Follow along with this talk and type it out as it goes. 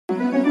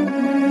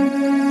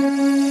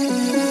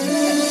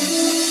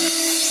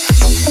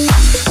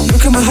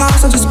at my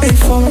house, I just paid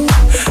for.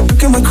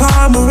 Look at my car,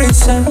 I'm a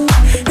racer.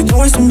 You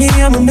know it's to me,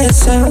 I'm a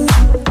messer.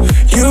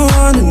 You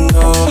wanna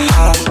know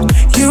how,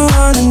 you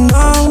wanna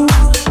know.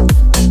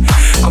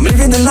 I'm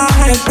living the life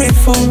I prayed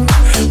for.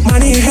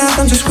 Money and health,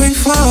 I'm just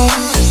grateful.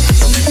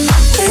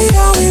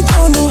 We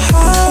don't know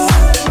how.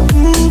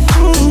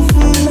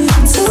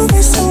 To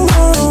be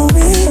tomorrow,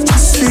 we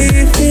just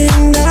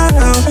sleeping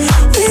now.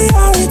 We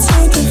are to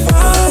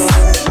define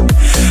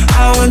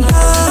our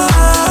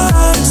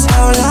lives,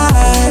 our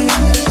lives.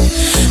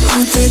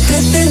 Ooh, de de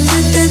de de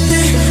de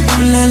de.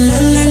 Ooh, la la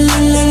la la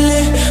la la.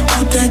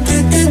 Ooh, de de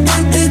de de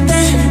de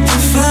de.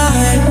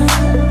 Define.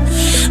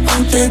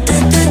 Ooh, de de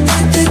de de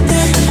de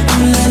de.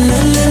 Ooh, la la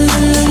la la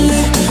la la.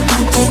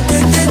 Ooh, de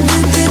de de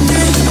de de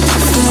de.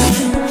 Define,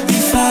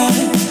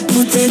 define.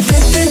 Ooh, de de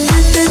de de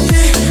de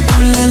de.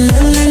 Ooh, la la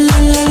la la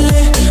la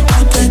la.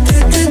 Ooh, de de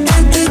de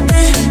de de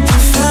de.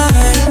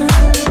 Define.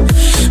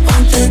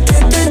 Ooh, de de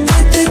de de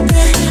de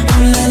de.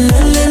 Ooh, la la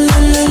la la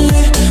la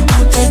la.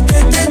 Ooh, de de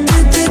de de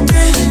de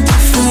de.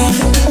 Define,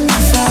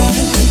 define.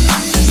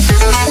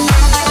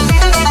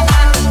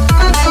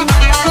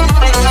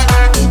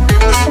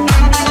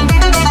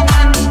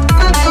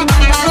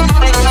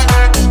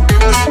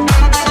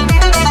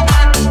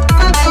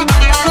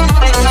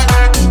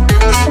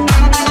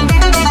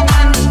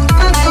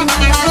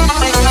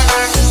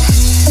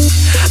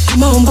 I'm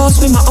my own boss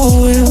with my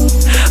own will.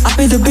 I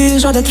pay the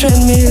bills on the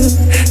treadmill.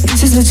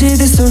 This is legit,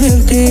 this the real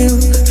deal.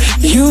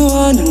 You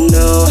wanna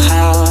know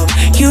how,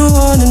 you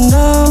wanna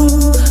know.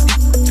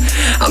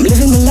 I'm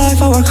living the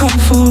life I work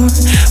hard for.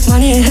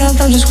 Money and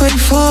health, I'm just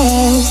grateful.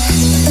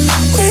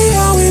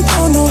 We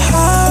don't know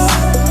how.